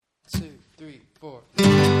3, 4.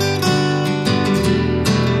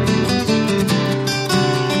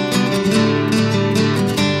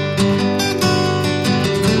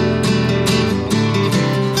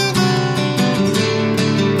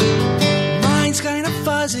 Mind's kind of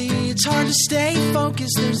fuzzy, it's hard to stay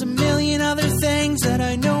focused. There's a million other things that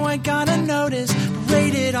I know I gotta notice.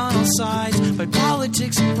 Rated on all sides by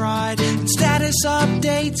politics and pride and status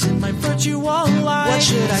updates and my virtual life. What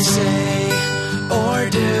should I say or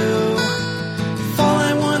do? If all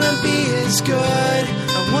I wanna be is good,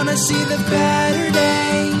 I wanna see the better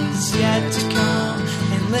days yet to come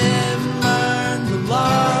and live and learn the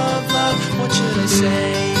love. What should I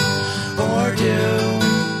say or do?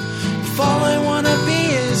 If all I wanna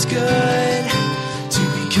be is good, to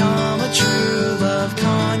become a true love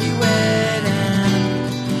conduit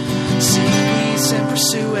and seek peace and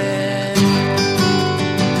pursue it.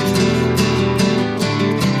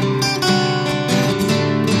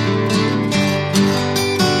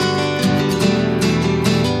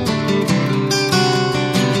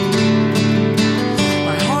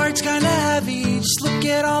 My heart's kinda heavy, just look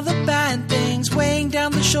at all the bad things weighing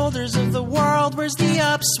down the shoulders of the world. Where's the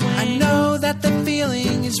upswing? I know that the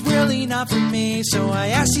feeling is really not for me, so I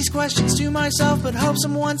ask these questions to myself but hope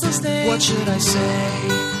someone's listening. What should I say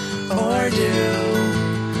or do?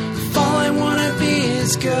 If all I wanna be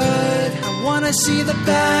is good, I wanna see the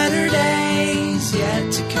better days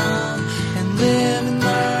yet to come and live and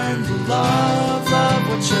learn the love.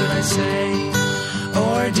 What should I say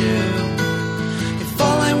or do? If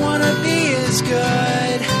all I wanna be is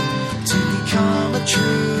good, to become a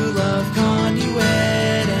true love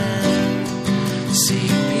conduit and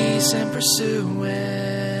seek peace and pursue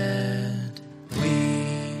it.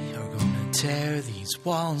 We are gonna tear these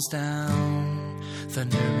walls down,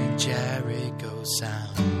 thundering Jericho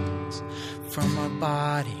sounds. From our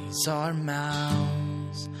bodies, our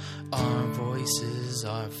mouths, our voices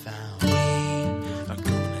are found. We are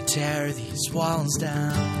gonna tear these walls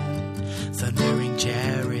down, thundering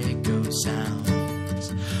Jericho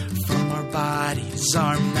sounds. From our bodies,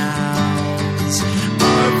 our mouths,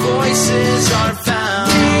 our voices are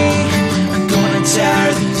found. We are gonna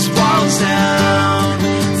tear these walls down,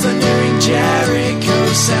 thundering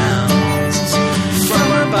Jericho sounds.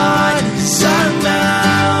 From our bodies, our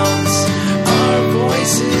mouths, our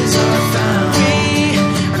voices are found. We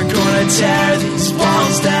are gonna tear these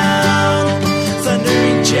walls down,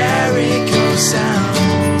 thundering Jericho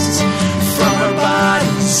sounds. From our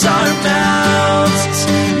bodies, our mouths,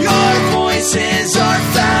 your voices are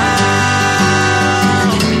found.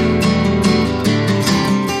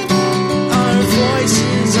 Our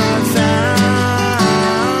voices are found.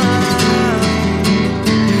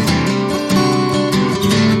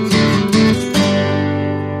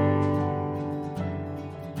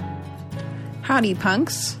 Howdy,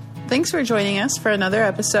 punks. Thanks for joining us for another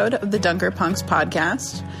episode of the Dunker Punks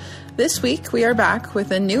podcast. This week, we are back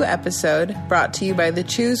with a new episode brought to you by the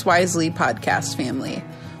Choose Wisely podcast family,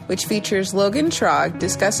 which features Logan Schrog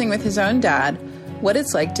discussing with his own dad what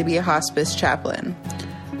it's like to be a hospice chaplain.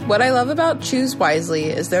 What I love about Choose Wisely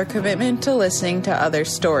is their commitment to listening to other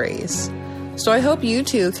stories. So I hope you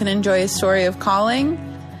too can enjoy a story of calling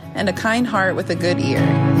and a kind heart with a good ear.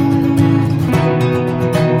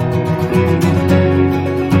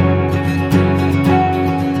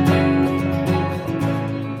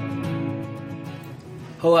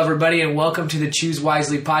 Hello, everybody, and welcome to the Choose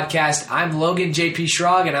Wisely podcast. I'm Logan J.P.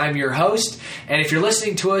 Schrog, and I'm your host. And if you're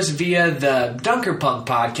listening to us via the Dunker Punk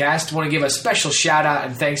podcast, I want to give a special shout-out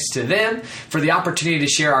and thanks to them for the opportunity to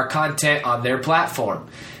share our content on their platform.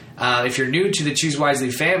 If you're new to the Choose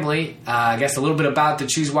Wisely family, I guess a little bit about the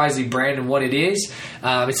Choose Wisely brand and what it is.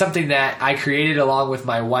 It's something that I created along with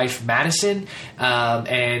my wife, Madison,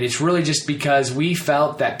 and it's really just because we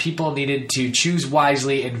felt that people needed to choose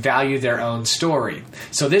wisely and value their own story.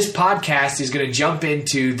 So this podcast is going to jump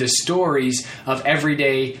into the stories of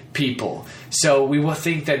everyday people. So we will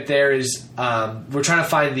think that there is, we're trying to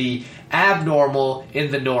find the abnormal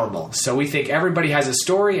in the normal. So we think everybody has a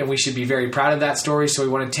story and we should be very proud of that story. So we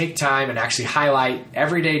want to take time and actually highlight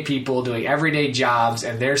everyday people doing everyday jobs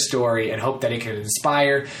and their story and hope that it can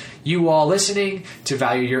inspire you all listening to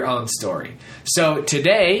value your own story. So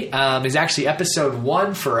today is actually episode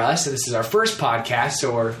 1 for us, and this is our first podcast,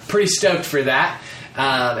 so we're pretty stoked for that.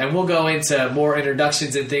 And we'll go into more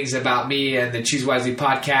introductions and things about me and the Choose Wisely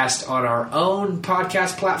podcast on our own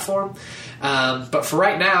podcast platform. But for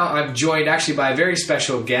right now, I'm joined actually by a very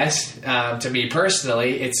special guest to me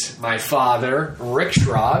personally. It's my father, Rick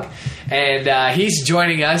Schrog, and he's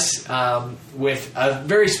joining us with a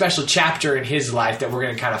very special chapter in his life that we're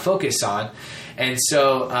going to kind of focus on. And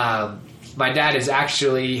so my dad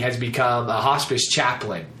has become a hospice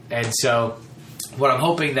chaplain. And so what I'm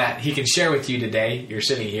hoping that he can share with you today, you're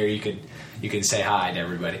sitting here, you can say hi to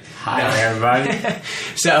everybody. Hi, everybody.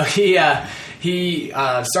 So he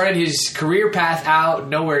started his career path out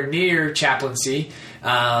nowhere near chaplaincy,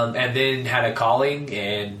 and then had a calling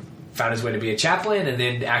and found his way to be a chaplain, and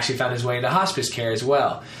then actually found his way into hospice care as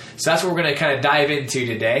well. So that's what we're going to kind of dive into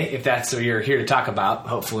today, if that's what you're here to talk about,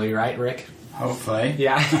 hopefully, right, Rick? Hopefully.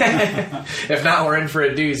 Yeah. If not, we're in for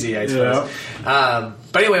a doozy, I suppose. Yeah.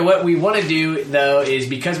 But anyway, what we want to do, though, is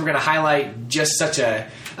because we're going to highlight just such a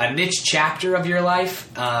niche chapter of your life,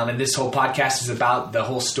 and this whole podcast is about the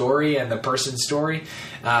whole story and the person's story,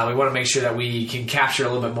 we want to make sure that we can capture a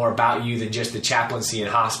little bit more about you than just the chaplaincy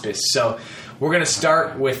and hospice. So we're going to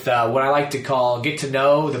start with what I like to call get to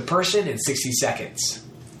know the person in 60 seconds.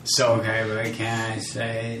 So, okay, but can I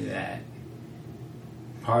say that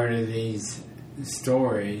part of these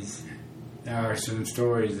stories, there are some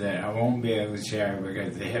stories that I won't be able to share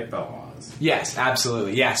because of the HIPAA laws. Yes,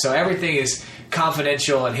 absolutely. Yeah, so everything is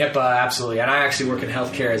confidential and HIPAA, absolutely. And I actually work in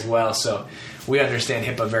healthcare as well, so we understand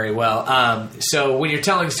HIPAA very well. So when you're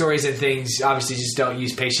telling stories and things, obviously just don't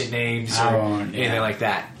use patient names or anything like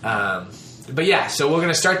that. But yeah, so we're going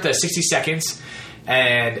to start the 60 seconds,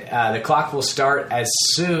 and the clock will start as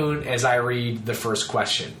soon as I read the first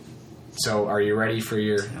question. So are you ready for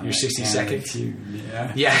your 60 seconds?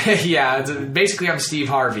 Yeah. Basically, I'm Steve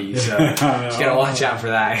Harvey, so just got to watch out for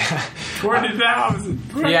that.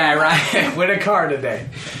 20,000. Yeah, right. Win a car today.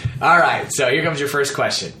 All right, so here comes your first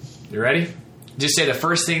question. You ready? Just say the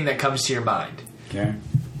first thing that comes to your mind. Okay.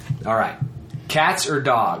 All right. Cats or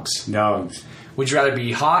dogs? Dogs. Would you rather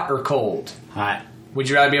be hot or cold? Hot. Would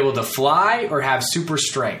you rather be able to fly or have super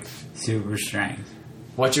strength? Super strength.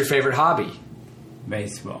 What's your favorite hobby?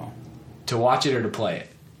 Baseball. To watch it or to play it?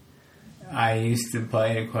 I used to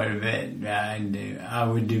play it quite a bit. I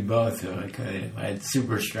would do both if I could. If I had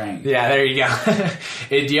super strength. Yeah, there you go.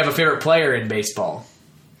 Do you have a favorite player in baseball?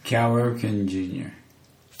 Cal Ripken Jr.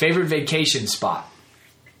 Favorite vacation spot?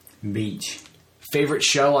 Beach. Favorite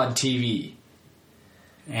show on TV?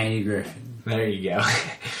 Andy Griffin. There you go.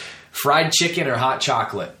 Fried chicken or hot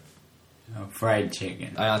chocolate? Fried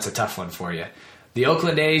chicken. Oh, that's a tough one for you. The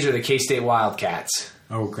Oakland A's or the K-State Wildcats?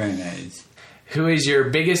 Oakland A's. Who is your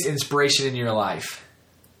biggest inspiration in your life?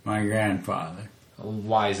 My grandfather.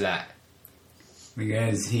 Why is that?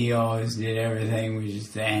 Because he always did everything with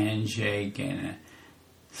just a handshake and a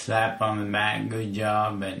slap on the back, good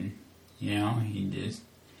job, and, you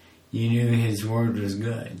knew his word was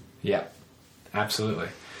good. Yep, absolutely.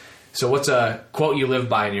 So what's a quote you live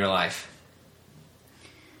by in your life?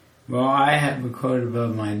 Well, I have a quote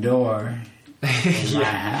above my door in my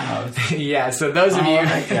house. Yeah, so those of you...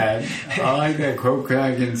 I like that quote because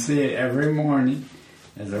I can see it every morning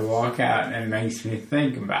as I walk out, and it makes me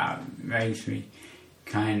think about it. It makes me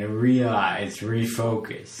kind of realize,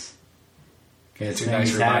 refocus. It's a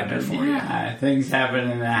nice reminder for you. Yeah, things happen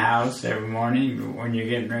in the house every morning when you're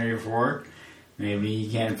getting ready for work. Maybe you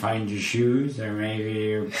can't find your shoes, or maybe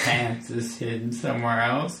your pants is hidden somewhere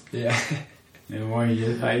else. Yeah. And where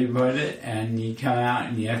you how you put it, and you come out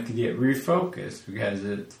and you have to get refocused because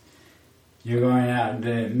you're going out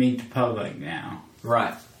to meet the public now.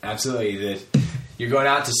 Right, absolutely. You're going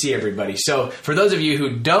out to see everybody. So for those of you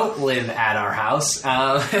who don't live at our house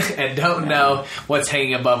and don't know what's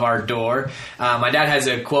hanging above our door, my dad has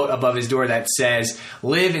a quote above his door that says,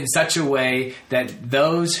 "Live in such a way that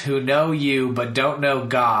those who know you but don't know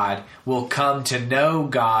God will come to know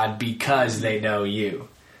God because they know you."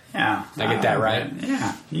 Yeah. Did I get that right?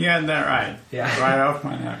 Yeah, you got that right. Yeah. Right off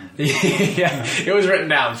my head. Yeah, it was written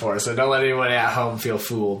down for us, so don't let anyone at home feel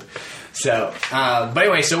fooled. So, but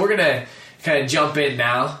anyway, so we're going to kind of jump in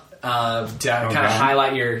now to kind of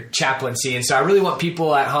highlight your chaplaincy. And so I really want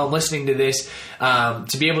people at home listening to this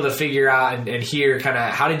to be able to figure out and hear kind of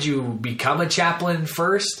how did you become a chaplain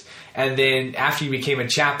first? And then after you became a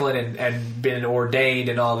chaplain and been ordained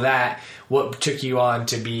and all that, what took you on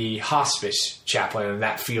to be hospice chaplain in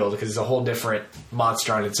that field? Because it's a whole different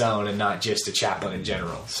monster on its own and not just a chaplain in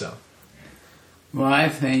general. So, well, I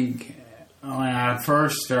think when I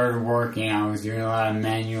first started working, I was doing a lot of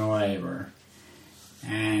manual labor.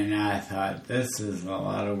 And I thought, this is a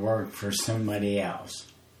lot of work for somebody else.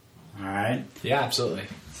 All right? Yeah, absolutely.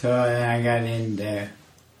 So then I got into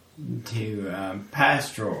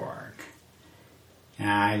pastoral work. And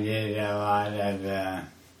I did a lot of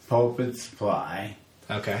pulpit supply.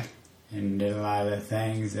 Okay. And did a lot of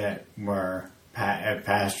things that were, if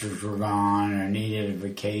pastors were gone or needed a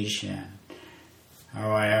vacation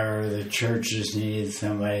or whatever, the churches needed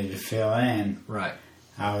somebody to fill in. Right.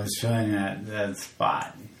 I was filling that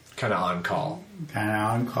spot. kind of on call. Kind of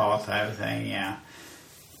on call type of thing, yeah.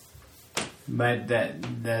 But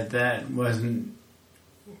that wasn't.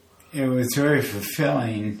 It was very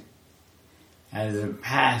fulfilling as a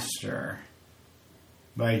pastor,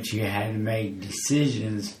 but you had to make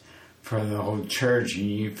decisions for the whole church, and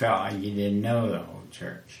you felt like you didn't know the whole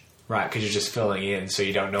church. Right, because you're just filling in, so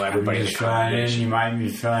you don't know everybody in the congregation. You might be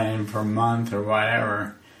filling in for a month or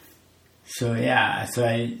whatever. So yeah,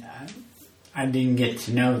 I didn't get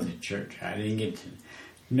to know the church. I didn't get to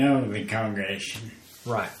know the congregation.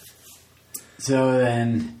 Right. So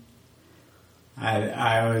then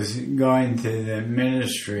I was going to the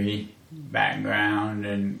ministry background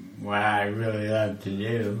and what I really love to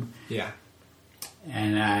do. Yeah.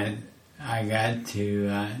 And I got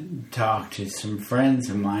to talk to some friends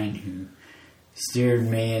of mine who steered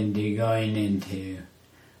me into going into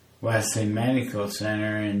Wesley Medical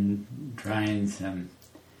Center and trying some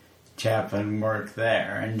chaplain work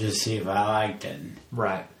there and just see if I liked it.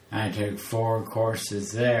 Right. I took 4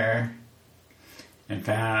 courses there and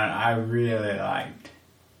found out I really liked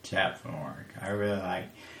chaplain work. I really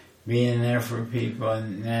liked being there for people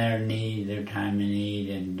in their need, their time of need,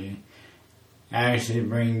 and to actually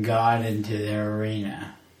bring God into their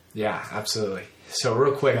arena. Yeah, absolutely. So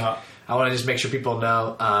real quick, I want to just make sure people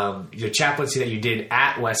know the chaplaincy that you did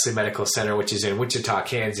at Wesley Medical Center, which is in Wichita,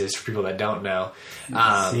 Kansas, for people that don't know.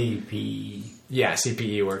 CPE. Yeah,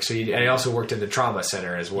 CPE work. So and you also worked in the trauma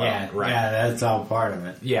center as well, Yeah, right? Yeah, that's all part of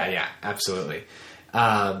it. Yeah, absolutely.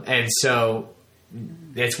 And so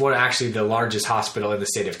it's actually the largest hospital in the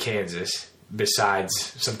state of Kansas, besides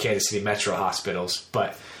some Kansas City Metro hospitals.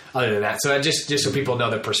 But other than that, so just so people know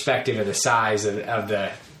the perspective and the size of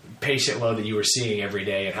the patient load that you were seeing every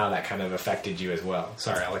day and how that kind of affected you as well.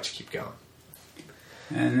 Sorry, I'll let you keep going.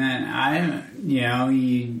 And then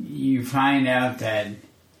you find out that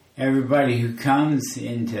everybody who comes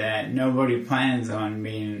into that, nobody plans on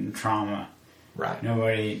being in trauma. Right.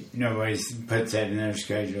 Nobody puts that in their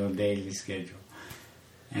schedule, daily schedule.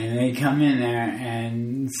 And they come in there,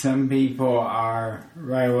 and some people are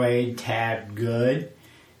right away tabbed good,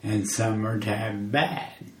 and some are tabbed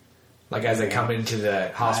bad. Like as they come into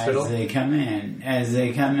the hospital? As they come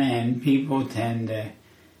in, people tend to,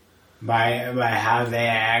 by how they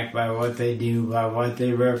act, by what they do, by what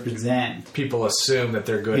they represent. People assume that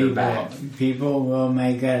they're good or bad. People will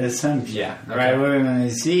make that assumption. Yeah. Okay. Right away when they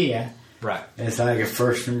see you. Right. It's like a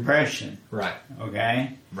first impression. Right.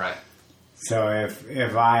 Okay? Right. So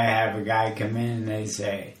if I have a guy come in and they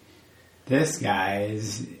say, this guy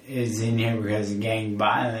is in here because of gang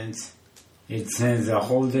violence, it sends a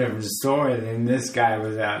whole different story than this guy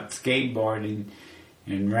was out skateboarding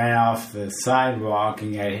and ran off the sidewalk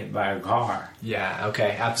and got hit by a car. Yeah,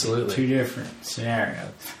 okay, absolutely. 2 different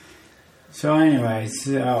scenarios. So anyway,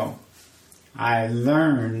 I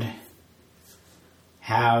learned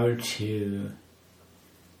how to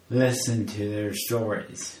listen to their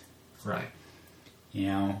stories. Right.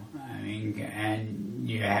 And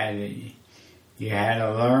you had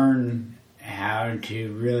to learn how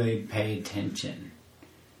to really pay attention.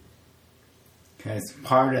 Because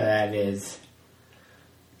part of that is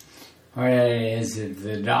if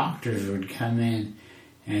the doctors would come in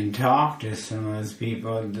and talk to some of those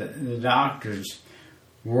people, the doctors'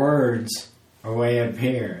 words are way up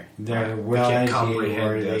here. They're well educated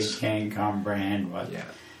where they can't comprehend what. Yeah.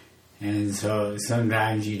 And so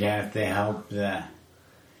sometimes you'd have to help the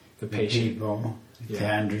people to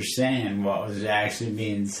understand what was actually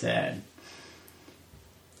being said.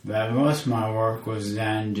 But most of my work was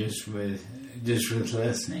done just with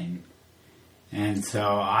listening. And so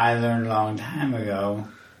I learned a long time ago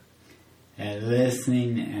that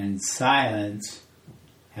listening and silence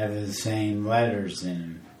have the same letters in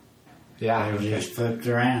them. Yeah. They're just flipped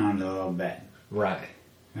around a little bit. Right.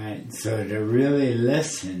 Right. So to really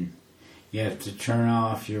listen, you have to turn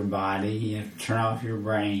off your body, you have to turn off your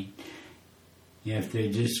brain. You have to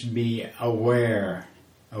just be aware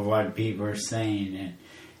of what people are saying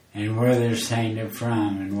and where they're saying it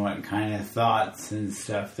from and what kind of thoughts and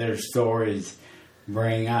stuff their stories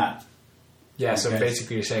bring up. Yeah, so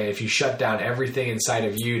basically you're saying if you shut down everything inside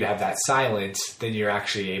of you to have that silence, then you're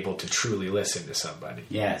actually able to truly listen to somebody.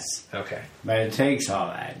 Yes. Okay. But it takes all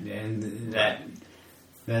that, and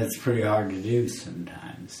that's pretty hard to do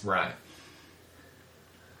sometimes. Right.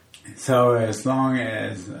 So as long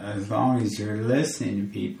as you're listening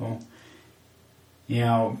to people,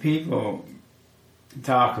 people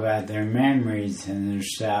talk about their memories and their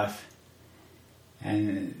stuff,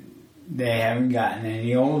 and they haven't gotten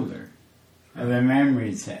any older. The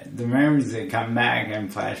memories that come back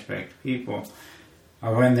and flashback to people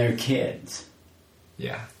are when they're kids.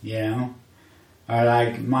 Yeah. are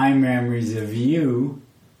like my memories of you.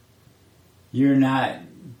 You're not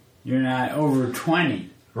over 20.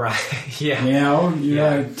 Right. Yeah. You know, you're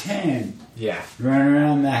Yeah. like 10. Yeah. Run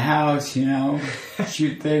around the house, you know,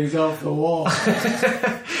 shoot things off the wall.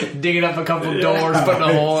 Digging up a couple doors, putting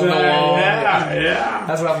a hole in the wall. Yeah.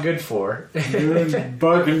 That's what I'm good for. Doing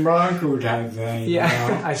buck and bronco type thing. Yeah.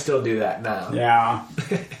 You know? I still do that now. Yeah.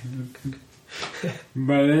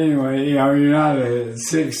 But anyway, you know, you're not a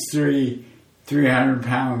 6'3",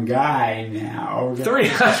 300-pound guy now.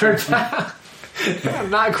 300 pounds.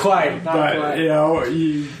 Not quite. But, you know,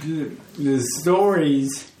 the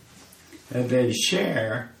stories that they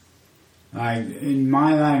share, like in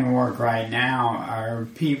my line of work right now, are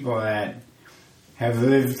people that have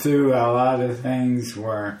lived through a lot of things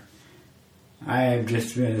where I have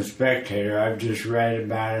just been a spectator. I've just read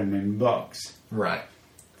about them in books. Right.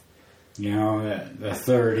 You know, the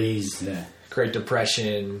 30s, the Great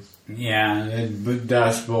Depression. the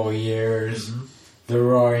Dust Bowl years, the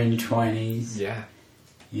Roaring 20s. Yeah.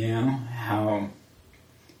 You know,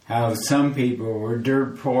 how some people were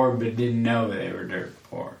dirt poor but didn't know they were dirt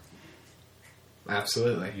poor.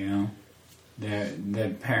 Absolutely. You know,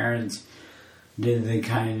 the parents did the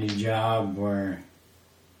kind of job where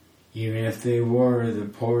even if they were the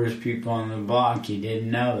poorest people on the block, you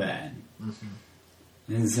didn't know that. Mm-hmm.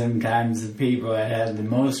 And sometimes the people that had the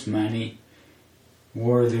most money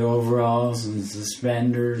wore the overalls and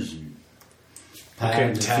suspenders and You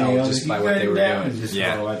couldn't tell just by what they were doing. Just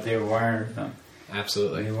by what they were wearing.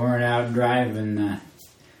 Absolutely. They weren't out driving the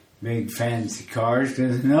big fancy cars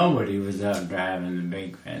because nobody was out driving the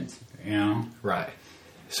big fancy, you know? Right.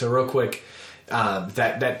 So real quick,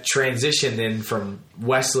 that transition then from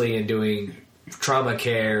Wesley and doing trauma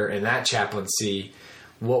care and that chaplaincy,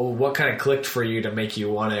 what kind of clicked for you to make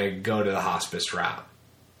you want to go to the hospice route?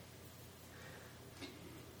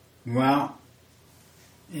 Well,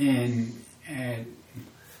 in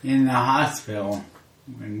the hospital,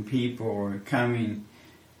 when people were coming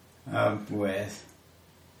up with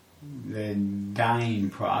the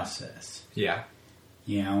dying process, Yeah.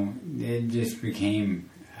 you know, it just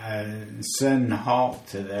became a sudden halt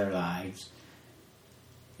to their lives.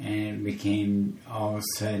 And it became all of a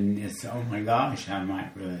sudden, it's, oh my gosh, I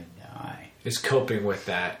might really die. It's coping with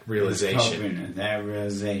that realization. It's coping with that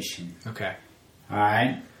realization. Okay. All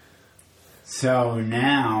right? So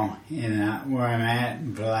now, where I'm at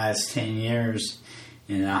for the last 10 years,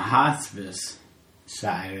 in the hospice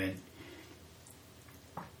side of it,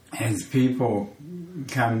 as people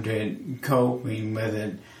come to coping with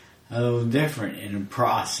it a little different in the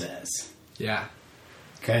process. Yeah.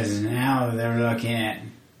 Because now they're looking at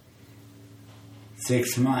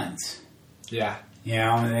 6 months. Yeah. You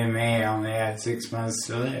know, they may only have 6 months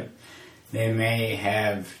to live. They may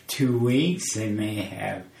have 2 weeks. They may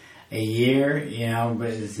have a year, you know, but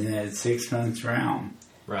it's in that 6 months realm.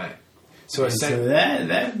 Right. So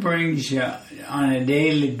that brings you on a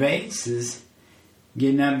daily basis,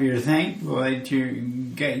 getting up, you're thankful that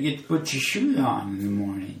you get to put your shoes on in the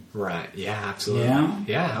morning. Right. Yeah, absolutely. You know?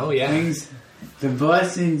 Yeah. Oh, yeah. The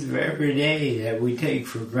blessings of every day that we take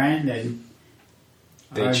for granted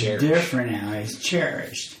are different now. It's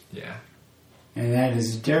cherished. Yeah. And that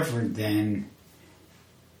is different than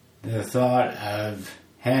the thought of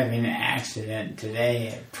having an accident today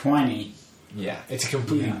at 20. Yeah. It's a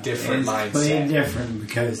completely different mindset. It's completely different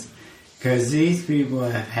because these people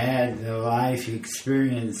have had the life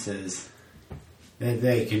experiences that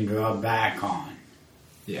they can draw back on.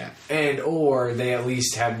 Yeah. And or they at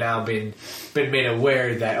least have now been made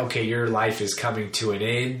aware that, okay, your life is coming to an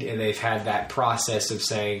end, and they've had that process of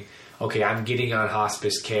saying, okay, I'm getting on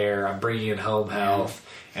hospice care, I'm bringing in home health,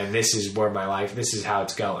 and this is where my life, this is how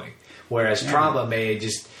it's going. Whereas trauma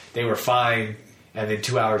they were fine, and then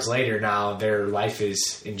 2 hours later now their life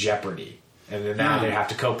is in jeopardy. And then now they have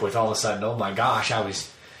to cope with all of a sudden, oh my gosh, I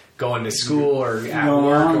was going to school or at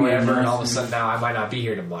work or whatever, and all of a sudden now I might not be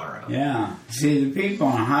here tomorrow. Yeah. See, the people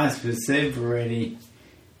in hospice, they've already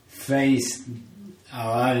faced a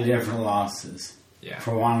lot of different losses. Yeah.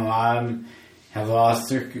 For one, a lot of them have lost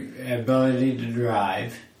their ability to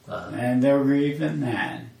drive, and they're grieving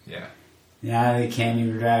that. Yeah. Now they can't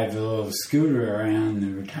even drive a little scooter around the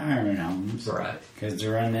retirement homes. Right. Because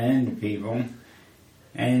they're running into people.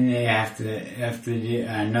 And they have to do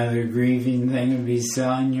another grieving thing would be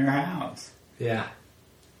selling your house. Yeah.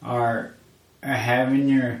 Or having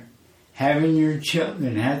your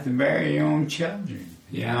children, have to bury your own children.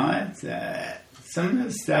 You know, it's some of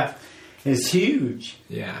the stuff is huge.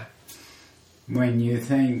 Yeah. When you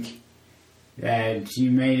think that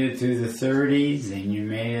you made it through the 30s and you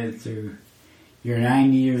made it through, you're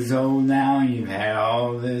 90 years old now and you've had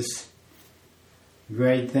all this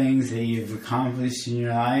great things that you've accomplished in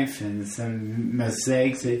your life and some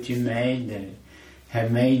mistakes that you made that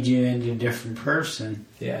have made you into a different person.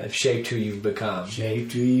 Yeah, they've shaped who you've become.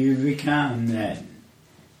 Shaped who you've become. That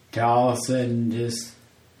to all of a sudden just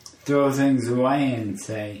throw things away and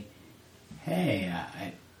say, hey,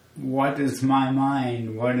 what is my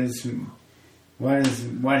mind? What has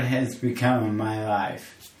become of my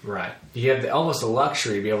life? Right. You have almost a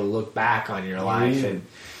luxury to be able to look back on your life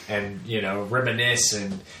and reminisce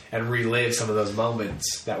and relive some of those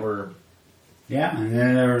moments that were... Yeah, and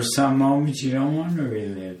then there are some moments you don't want to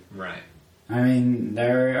relive. Right. I mean,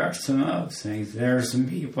 there are some of those things. There are some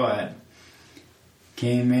people that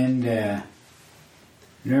came into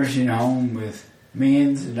nursing home with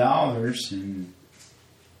millions of dollars, and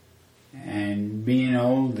being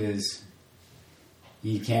old is...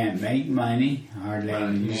 You can't make money hardly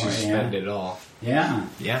anymore. You just spend it all. Yeah.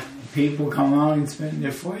 Yeah. People come along and spend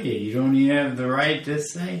it for you. You don't even have the right to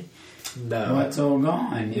say what's all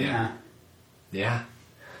gone. Yeah. Yeah.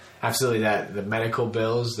 Absolutely. The medical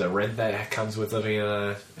bills, the rent that comes with living in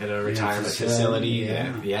a retirement facility.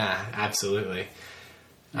 Yeah, absolutely.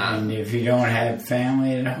 And if you don't have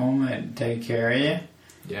family at home that take care of you.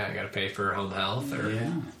 Yeah, you got to pay for home health or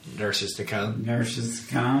nurses to come.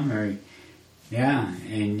 Yeah,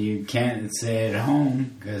 and you can't stay at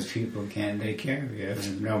home because people can't take care of you. There's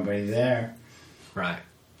nobody there. Right.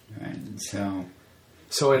 So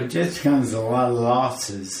it just comes a lot of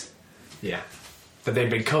losses. Yeah. But they've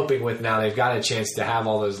been coping with now. They've got a chance to have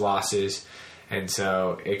all those losses. And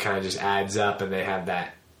so it kind of just adds up, and they have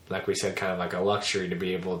that, like we said, kind of like a luxury to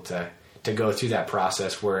be able to go through that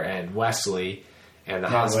process, where at Wesley and the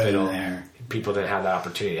hospital, people didn't have that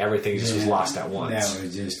opportunity. Everything just was lost at once. That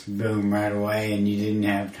was just boom right away, and you didn't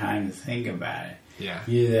have time to think about it. Yeah.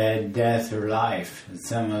 You either had death or life in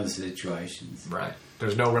some of those situations. Right.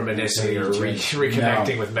 There's no reminiscing or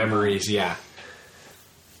reconnecting with memories. Yeah.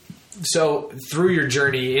 So through your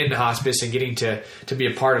journey in hospice and getting to be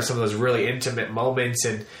a part of some of those really intimate moments,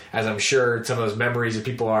 and as I'm sure some of those memories that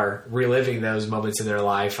people are reliving those moments in their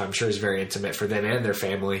life, I'm sure is very intimate for them and their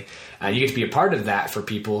family. You get to be a part of that for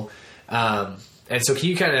people. And so can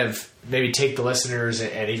you kind of maybe take the listeners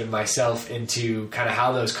and even myself into kind of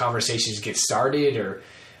how those conversations get started,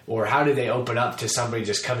 or how do they open up to somebody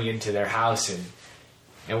just coming into their house, and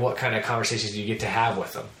what kind of conversations do you get to have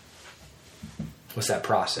with them? What's that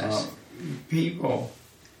process? People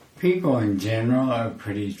in general are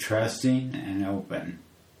pretty trusting and open.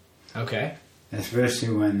 Okay.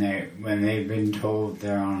 Especially when they've been told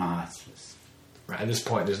they're on hospice. Right. At this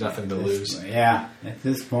point, there's nothing to lose. Yeah. At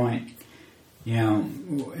this point,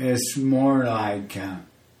 it's more like,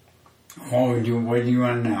 what do you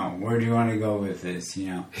want to know? Where do you want to go with this?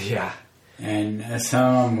 Yeah. And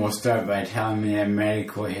some of them will start by telling me their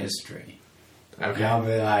medical history. Okay. I'll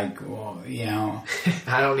be like, well,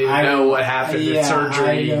 I don't even know what happened in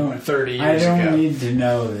surgery 30 years ago. I don't need to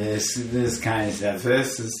know this kind of stuff.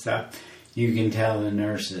 This is stuff you can tell the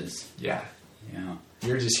nurses. Yeah.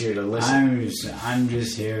 You're just here to listen. I'm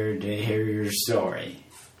just here to hear your story.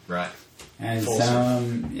 Right. And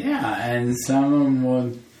some of them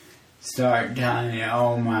will start telling you,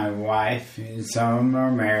 oh, my wife, and some of them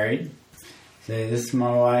are married. Say, this is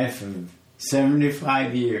my wife of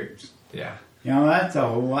 75 years. Yeah. That's a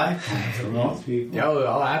whole lifetime for most people.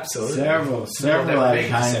 Oh, absolutely. Several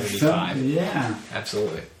lifetimes. 75. Yeah.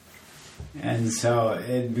 Absolutely. And so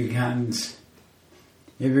it becomes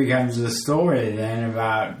a story then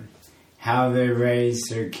about how they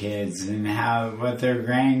raised their kids and what their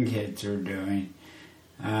grandkids are doing.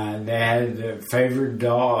 They had a favorite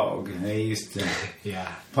dog. They used to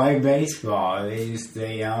play baseball. They used to,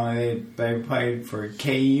 they played for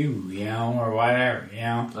KU, or whatever,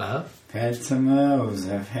 Uh-huh. Had some of those.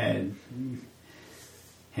 I've had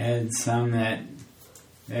some that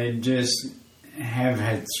just have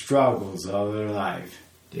had struggles all their life.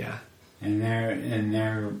 Yeah. And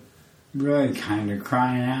they're really kind of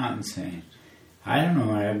crying out and saying, I don't know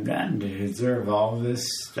what I've done to deserve all this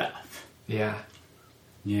stuff. Yeah.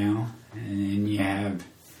 And then you have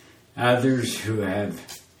others who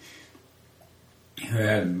have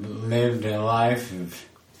lived a life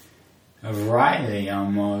of Riley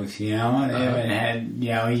almost, They haven't had,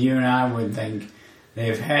 you and I would think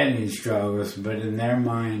they've had any struggles, but in their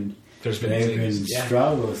mind, they've been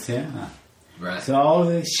struggles, Right. So all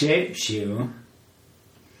this shapes you.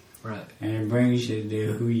 Right. And it brings you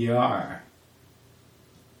to who you are.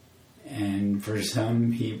 And for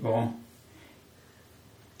some people,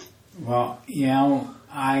 well,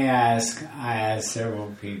 I asked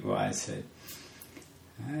several people, I said,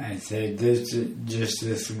 just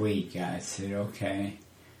this week, I said, okay,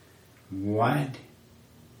 what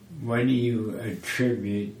what do you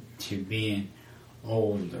attribute to being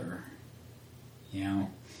older? You know,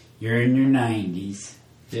 you're in your 90s.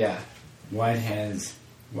 Yeah. What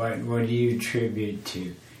do you attribute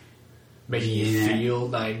to? Making you feel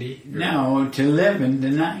 90? No, to living to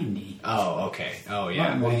 90. Oh, okay. Oh,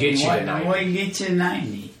 yeah. We'll get you to 90. What get you to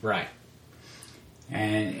 90? Right.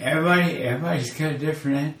 And everybody's got a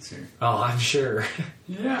different answer. Oh, I'm sure.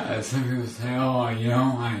 Yeah, some people say, oh, you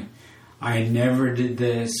know, I never did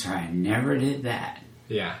this, or I never did that.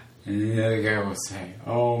 Yeah. And the other guy will say,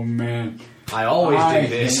 oh, man, I always do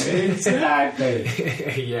this. Exactly.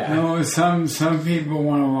 Yeah. You know, some people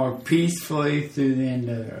want to walk peacefully through the end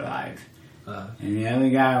of their life. And the other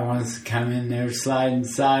guy wants to come in there sliding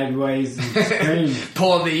sideways and screaming.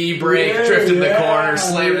 Pulling the e-brake, drifting the corner,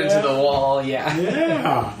 slamming into the wall. Yeah.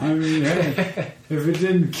 Yeah. I mean, hey, if it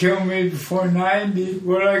didn't kill me before 90,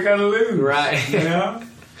 what I got to lose? Right. You know?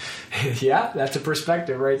 Yeah, that's a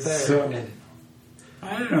perspective right there. So,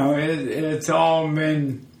 I don't know. It's all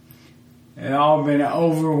been an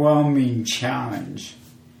overwhelming challenge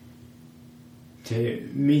to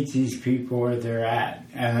meet these people where they're at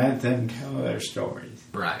and let them tell their stories.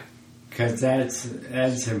 Right. Because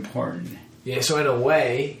that's important. Yeah, so in a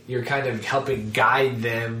way, you're kind of helping guide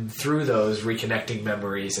them through those reconnecting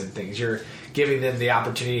memories and things. You're giving them the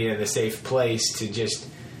opportunity and the safe place to just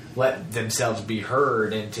let themselves be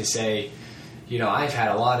heard and to say, you know, I've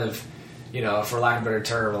had a lot of, you know, for lack of a better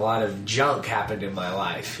term, a lot of junk happened in my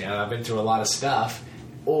life. You know, I've been through a lot of stuff.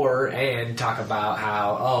 And talk about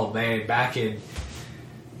how, oh man, back in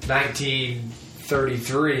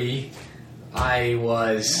 1933, I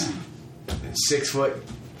was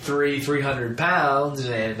 6'3", 300 pounds,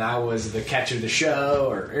 and I was the catch of the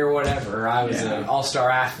show, or whatever. I was an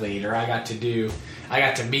all-star athlete, or I got to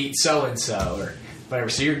meet so and so, or whatever.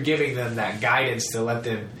 So you're giving them that guidance to let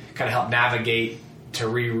them kind of help navigate to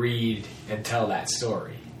reread and tell that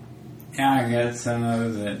story. Yeah, I got some of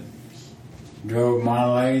those that drove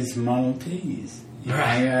Model A's and Model T's. You know,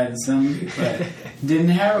 I got some people that didn't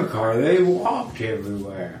have a car. They walked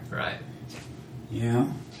everywhere. Right. You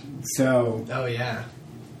know? So... Oh, yeah.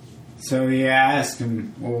 So you ask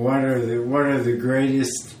them, well, what are the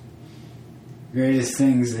greatest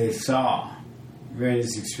things they saw?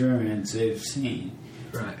 Greatest experience they've seen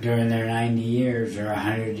during their 90 years or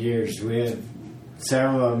 100 years. We have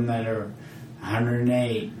several of them that are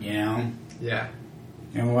 108, you know? Yeah.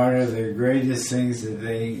 And what are the greatest things that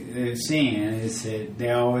they've seen? And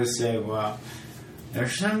they always say, well,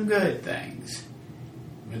 there's some good things,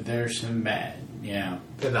 but there's some bad, you know.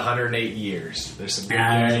 In the 108 years, there's some good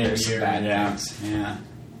things and there's some bad things. Yeah.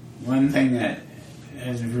 One thing that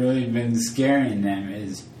has really been scaring them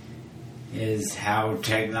is how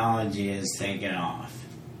technology has taken off.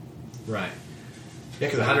 Right. Yeah,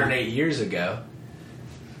 because 108 years ago,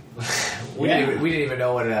 we didn't even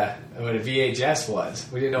know what a VHS was.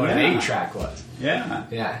 We didn't know what an 8-track was. Yeah.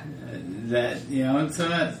 Yeah. That, you know, and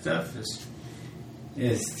some of that stuff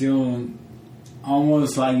is still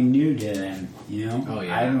almost like new to them, you know? Oh,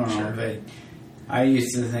 yeah. I don't know, sure. but I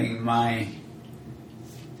used to think my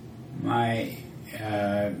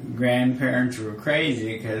grandparents were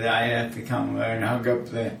crazy because I'd have to come over and hook up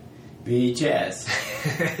the VHS.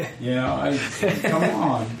 You know, I said, come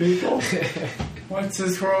on, people. What's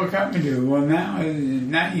this world coming to? Well, now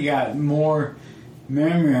you got more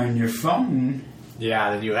memory on your phone.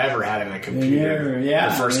 Yeah, than you ever had in a computer.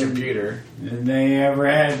 The first computer. Than they ever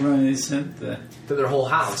had when they sent to their whole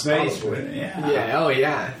house. Space, probably. Yeah. Oh,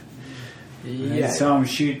 yeah. I saw them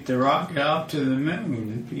shoot the rocket off to the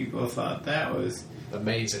moon. People thought that was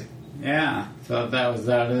amazing. Yeah, thought that was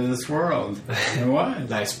out of this world. It was.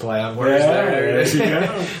 Nice play on words there. There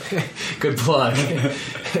you go. Good plug.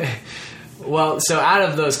 Well, so out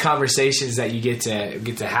of those conversations that you get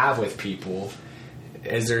to have with people,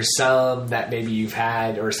 is there some that maybe you've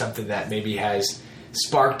had or something that maybe has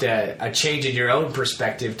sparked a change in your own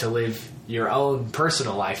perspective to live your own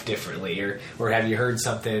personal life differently? Or have you heard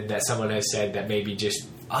something that someone has said that maybe just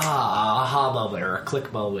aha moment or a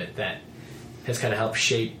click moment that has kind of helped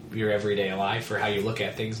shape your everyday life or how you look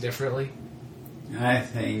at things differently? I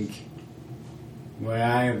think what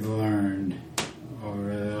I've learned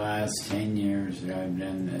over the last 10 years that I've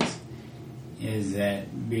done this is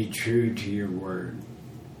that be true to your word.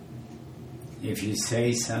 If you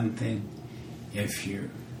say something, if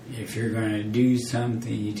you're going to do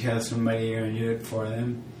something, you tell somebody you're going to do it for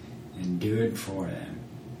them, and do it for them.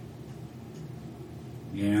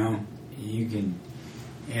 You know, you can.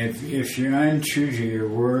 If you're untrue to your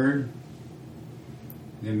word,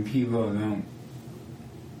 then people don't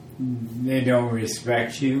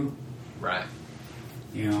respect you. Right.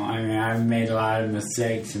 You know, I mean, I've made a lot of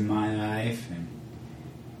mistakes in my life,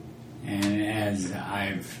 and as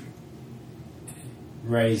I've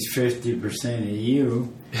raised 50% of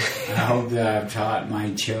you, I hope that I've taught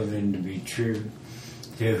my children to be true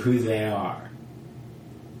to who they are.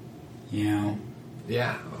 You know?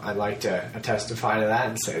 Yeah, I'd like to testify to that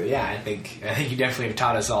and say, yeah, I think you definitely have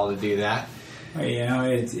taught us all to do that. Well, you know,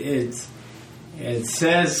 it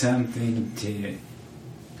says something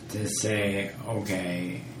to say,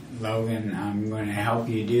 okay, Logan, I'm going to help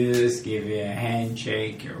you do this, give you a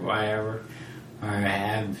handshake or whatever, or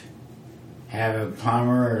have a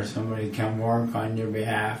plumber or somebody come work on your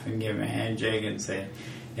behalf and give a handshake and say,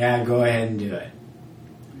 yeah, go ahead and do it,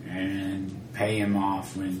 and pay him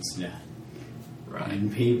off when it's done. Right.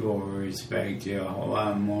 And people will respect you a whole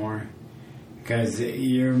lot more because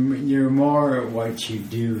you're more what you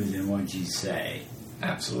do than what you say.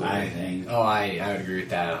 Absolutely. I think. Oh, I would agree with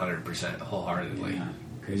that 100% wholeheartedly. Yeah.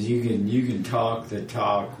 Because you can talk the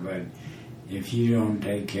talk, but if you don't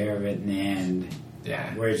take care of it in the end,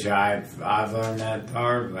 yeah, which I've learned that the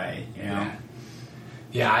hard way, you know.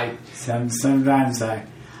 Yeah, sometimes I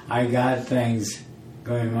got things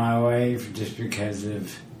going my way just because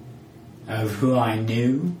of who I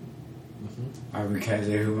knew, or because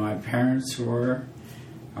of who my parents were,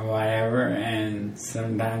 or whatever, and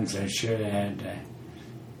sometimes I should have had to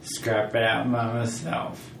scrap it out by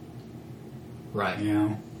myself. Right. You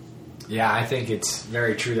know? Yeah, I think it's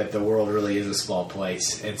very true that the world really is a small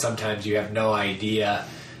place, and sometimes you have no idea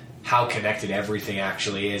how connected everything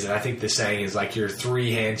actually is. And I think the saying is like you're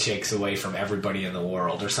 3 handshakes away from everybody in the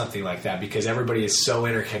world or something like that, because everybody is so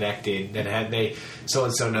interconnected, and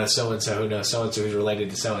so-and-so knows so-and-so who knows so-and-so who's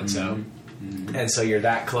related to so-and-so. Mm-hmm. And so you're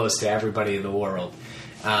that close to everybody in the world.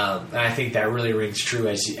 And I think that really rings true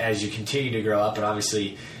as you continue to grow up. And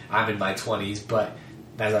obviously I'm in my 20s, but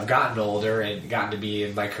as I've gotten older and gotten to be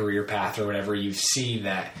in my career path or whatever, you've seen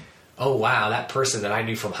that, oh wow, that person that I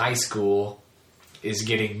knew from high school is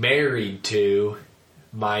getting married to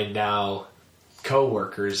my now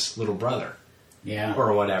co-worker's little brother. Yeah.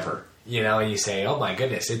 Or whatever. You know, and you say, oh my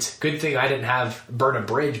goodness, it's a good thing I didn't have burn a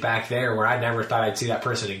bridge back there where I never thought I'd see that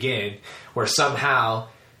person again, where somehow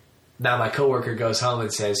now my coworker goes home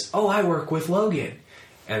and says, oh, I work with Logan.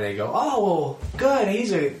 And they go, oh, well, good.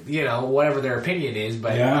 He's whatever their opinion is,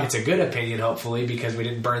 but It's a good opinion, hopefully, because we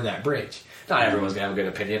didn't burn that bridge. Not everyone's going to have a good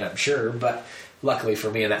opinion, I'm sure, but luckily for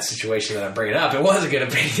me in that situation that I'm bringing up, it was a good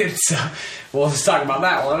opinion, so we'll just talk about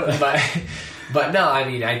that one. But no, I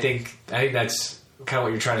mean, I think that's kind of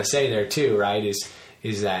what you're trying to say there too, right?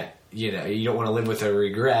 Is that, you know, you don't want to live with a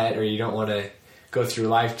regret, or you don't want to go through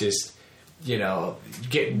life just, you know,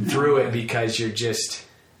 getting through it because you're just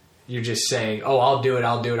saying, oh, I'll do it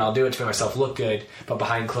to make myself look good, but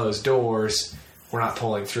behind closed doors, we're not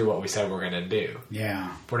pulling through what we said we're going to do.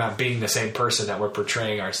 Yeah. We're not being the same person that we're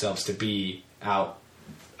portraying ourselves to be out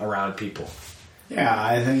around people. Yeah,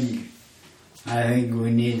 I think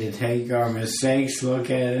we need to take our mistakes, look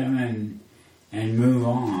at them, and move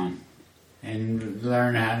on, and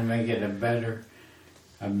learn how to make it a better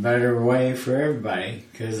way for everybody.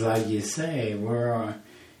 Because, like you say, we're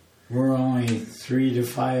only 3 to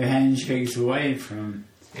 5 handshakes away from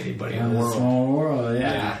anybody in the world. Small world.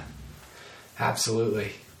 Yeah,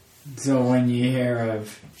 absolutely. So when you hear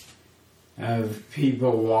of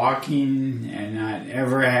people walking and not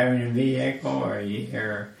ever having a vehicle, or you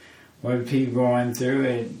hear what people went through,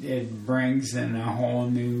 it brings in a whole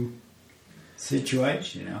new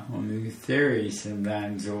situation, a whole new theory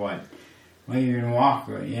sometimes of what you can walk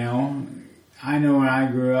with. You know, I know when I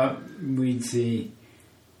grew up, we'd see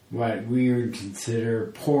what we would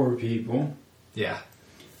consider poor people. Yeah.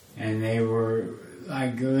 And they were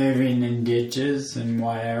like living in ditches and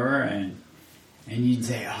whatever, and you'd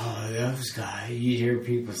say, oh, those guys, you'd hear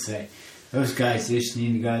people say, those guys just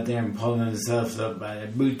need to go out there and pull themselves up by the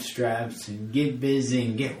bootstraps and get busy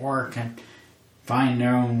and get working, find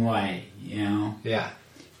their own way, you know? Yeah.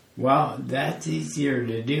 Well, that's easier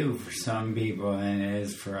to do for some people than it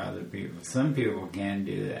is for other people. Some people can't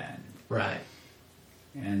do that. Right.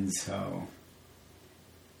 And so,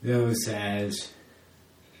 those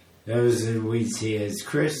that we see as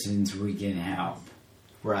Christians, we can help.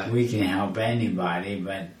 Right. We can help anybody,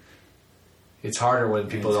 but it's harder when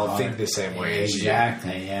people don't think the same way as you.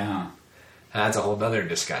 Exactly, yeah. That's a whole other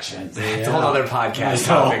discussion. It's a whole other podcast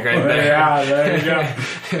topic right there. Yeah, there you go.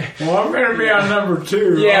 Well, I'm going to be on number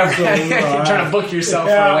 2. Yeah, you're trying to book yourself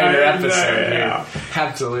for a later episode. Yeah.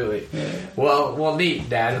 Absolutely. Yeah. Well, neat,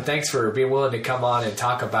 Dad. Thanks for being willing to come on and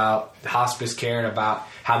talk about hospice care and about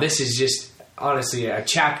how this is just, honestly, a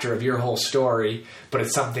chapter of your whole story, but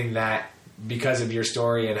it's something that because of your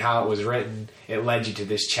story and how it was written, it led you to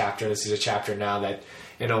this chapter. This is a chapter now that,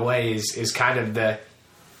 in a way, is kind of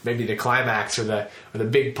maybe the climax or the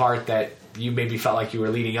big part that you maybe felt like you were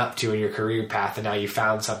leading up to in your career path, and now you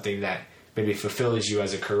found something that maybe fulfills you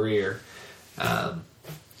as a career.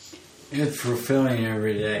 It's fulfilling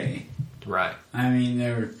every day. Right. I mean,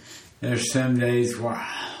 there's some days where,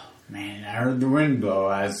 man, I heard the wind blow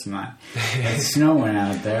last night. It's snowing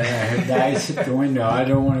out there. I heard the ice hit the window. I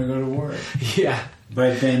don't want to go to work. Yeah.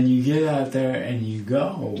 But then you get out there and you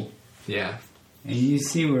go. Yeah. And you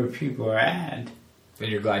see where people are at. And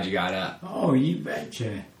you're glad you got up. Oh, you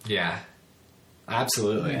betcha. Yeah.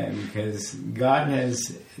 Absolutely. Yeah, because God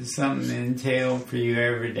has something entailed for you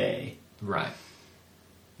every day. Right.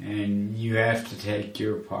 And you have to take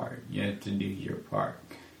your part. You have to do your part.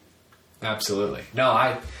 Absolutely. No,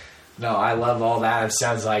 I love all that. It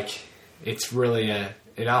sounds like it's really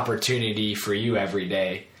an opportunity for you every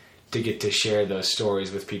day to get to share those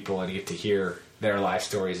stories with people and get to hear their life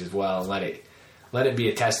stories as well, and let it be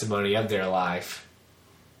a testimony of their life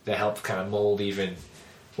that helps kind of mold even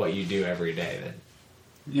what you do every day. Then,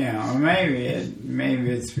 yeah, or maybe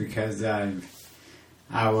it's because I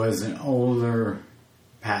was an older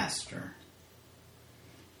pastor.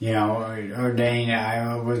 You know, ordained.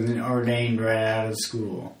 I wasn't ordained right out of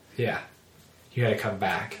school. Yeah, you had to come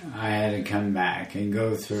back. I had to come back and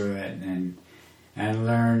go through it and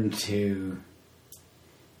learn to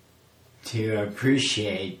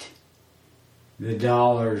appreciate the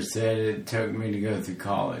dollars that it took me to go through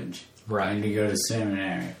college, right, and to go to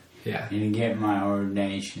seminary, yeah, and to get my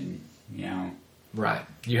ordination. You know, right.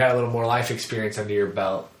 You had a little more life experience under your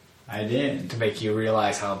belt. I did, to make you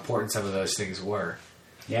realize how important some of those things were.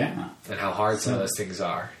 Yeah. And how hard some of those things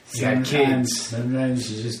are. You had kids. Sometimes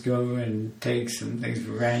you just go and take some things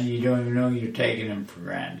for granted. You don't even know you're taking them for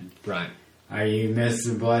granted. Right. Or you miss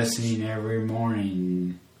the blessing every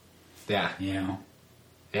morning. Yeah. You know?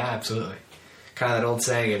 Yeah, absolutely. Kind of that old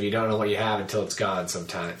saying of you don't know what you have until it's gone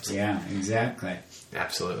sometimes. Yeah, exactly.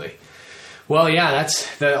 Absolutely. Well, yeah,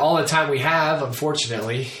 that's all the time we have,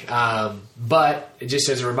 unfortunately. But just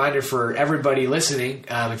as a reminder for everybody listening,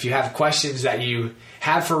 if you have questions that you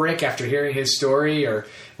have for Rick after hearing his story, or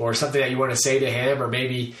something that you want to say to him, or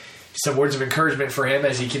maybe some words of encouragement for him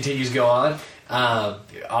as he continues to go on,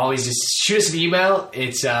 always just shoot us an email.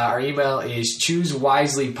 It's our email is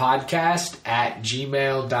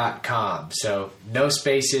choosewiselypodcast@gmail.com. So no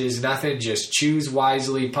spaces, nothing, just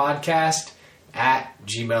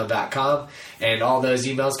choosewiselypodcast@gmail.com, and all those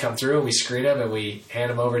emails come through and we screen them and we hand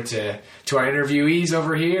them over to our interviewees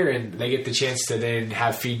over here, and they get the chance to then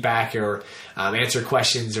have feedback or answer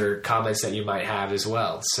questions or comments that you might have as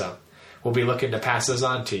well. So we'll be looking to pass those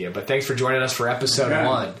on to you. But thanks for joining us for episode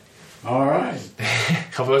 1. All right.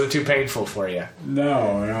 Hope it wasn't too painful for you.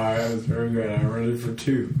 No, it was very good. I'm ready for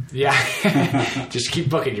 2. Yeah. Just keep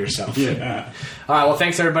booking yourself. Yeah. All right. Well,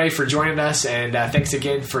 thanks everybody for joining us, and thanks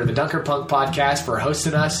again for the Dunker Punk podcast for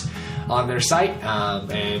hosting us on their site.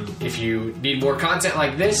 And if you need more content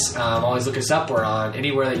like this, always look us up. We're on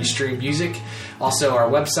anywhere that you stream music. Also, our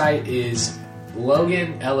website is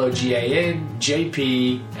Logan, Logan,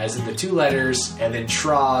 JP, as in the 2 letters, and then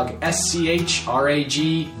Schrag,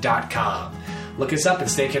 SCHRAG.com. Look us up and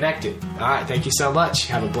stay connected. All right, thank you so much.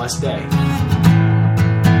 Have a blessed day.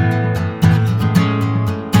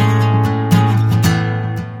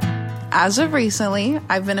 As of recently,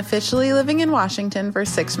 I've been officially living in Washington for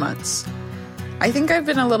 6 months. I think I've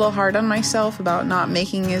been a little hard on myself about not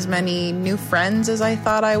making as many new friends as I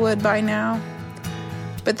thought I would by now.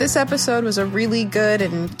 But this episode was a really good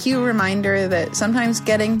and cute reminder that sometimes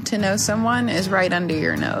getting to know someone is right under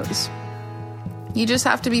your nose. You just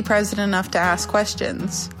have to be present enough to ask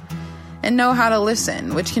questions and know how to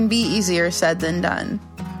listen, which can be easier said than done.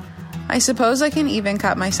 I suppose I can even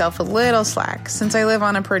cut myself a little slack since I live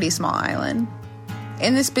on a pretty small island.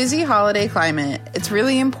 In this busy holiday climate, it's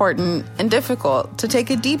really important and difficult to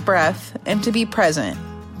take a deep breath and to be present,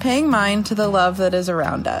 paying mind to the love that is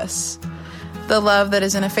around us. The love that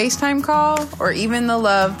is in a FaceTime call, or even the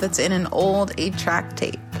love that's in an old 8-track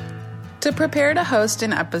tape. To prepare to host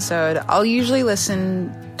an episode, I'll usually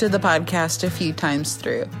listen to the podcast a few times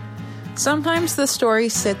through. Sometimes the story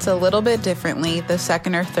sits a little bit differently the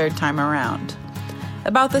second or third time around.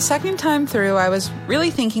 About the second time through, I was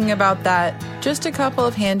really thinking about that just a couple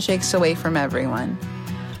of handshakes away from everyone.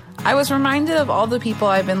 I was reminded of all the people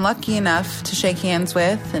I've been lucky enough to shake hands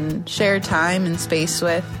with and share time and space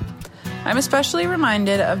with. I'm especially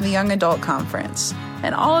reminded of the Young Adult Conference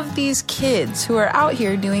and all of these kids who are out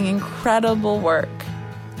here doing incredible work.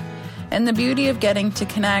 And the beauty of getting to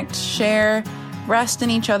connect, share, rest in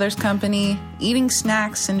each other's company, eating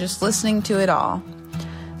snacks, and just listening to it all.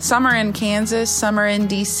 Summer in Kansas, summer in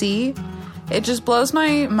DC. It just blows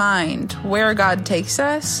my mind where God takes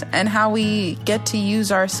us and how we get to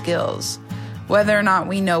use our skills, whether or not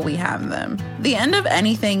we know we have them. The end of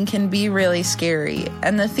anything can be really scary,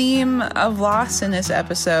 and the theme of loss in this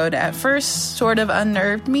episode at first sort of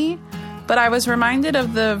unnerved me, but I was reminded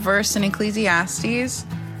of the verse in Ecclesiastes,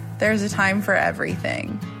 "There's a time for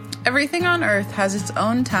everything." Everything on earth has its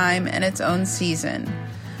own time and its own season.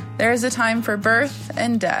 There is a time for birth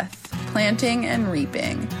and death, planting and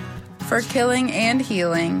reaping, for killing and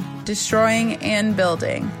healing, destroying and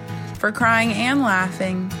building, for crying and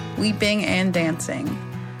laughing, weeping and dancing,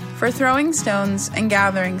 for throwing stones and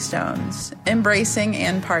gathering stones, embracing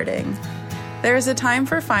and parting. There is a time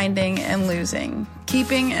for finding and losing,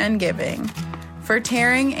 keeping and giving, for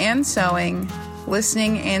tearing and sowing,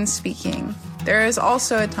 listening and speaking. There is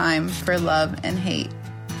also a time for love and hate.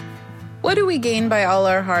 What do we gain by all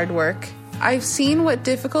our hard work? I've seen what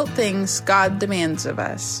difficult things God demands of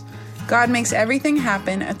us. God makes everything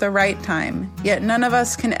happen at the right time, yet none of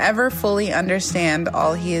us can ever fully understand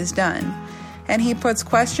all He has done. And He puts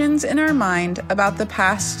questions in our mind about the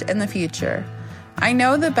past and the future. I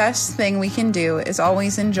know the best thing we can do is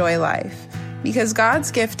always enjoy life, because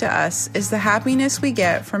God's gift to us is the happiness we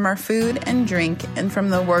get from our food and drink and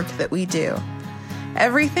from the work that we do.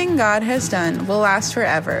 Everything God has done will last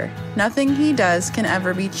forever. Nothing He does can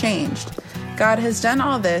ever be changed. God has done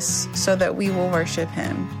all this so that we will worship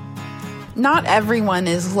Him. Not everyone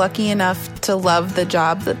is lucky enough to love the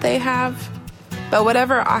job that they have, but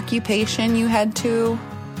whatever occupation you head to,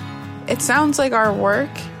 it sounds like our work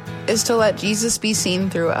is to let Jesus be seen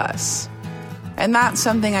through us. And that's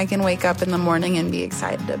something I can wake up in the morning and be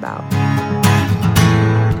excited about.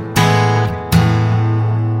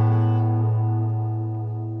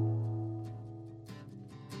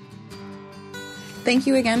 Thank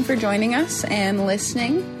you again for joining us and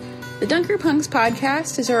listening. The Dunker Punks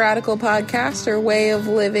podcast is a radical podcast or way of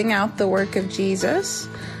living out the work of Jesus.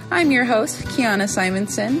 I'm your host, Kiana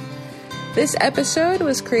Simonson. This episode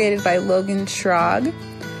was created by Logan Schrog.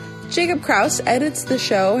 Jacob Kraus edits the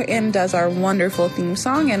show and does our wonderful theme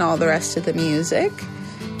song and all the rest of the music.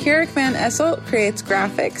 Carrick Van Esselt creates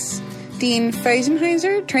graphics. Dean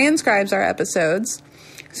Feisenheiser transcribes our episodes.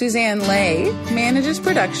 Suzanne Lay manages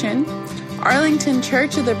production. Arlington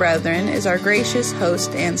Church of the Brethren is our gracious host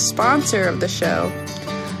and sponsor of the show.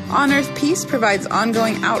 On Earth Peace provides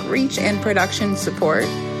ongoing outreach and production support.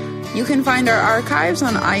 You can find our archives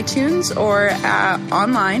on iTunes or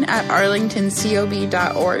online at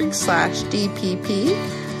arlingtoncob.org/DPP.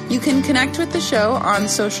 You can connect with the show on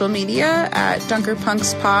social media at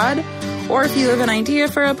DunkerPunksPod, or if you have an idea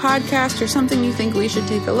for a podcast or something you think we should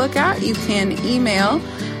take a look at, you can email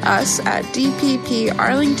us at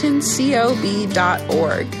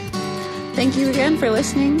dpparlingtoncob.org. Thank you again for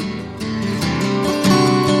listening.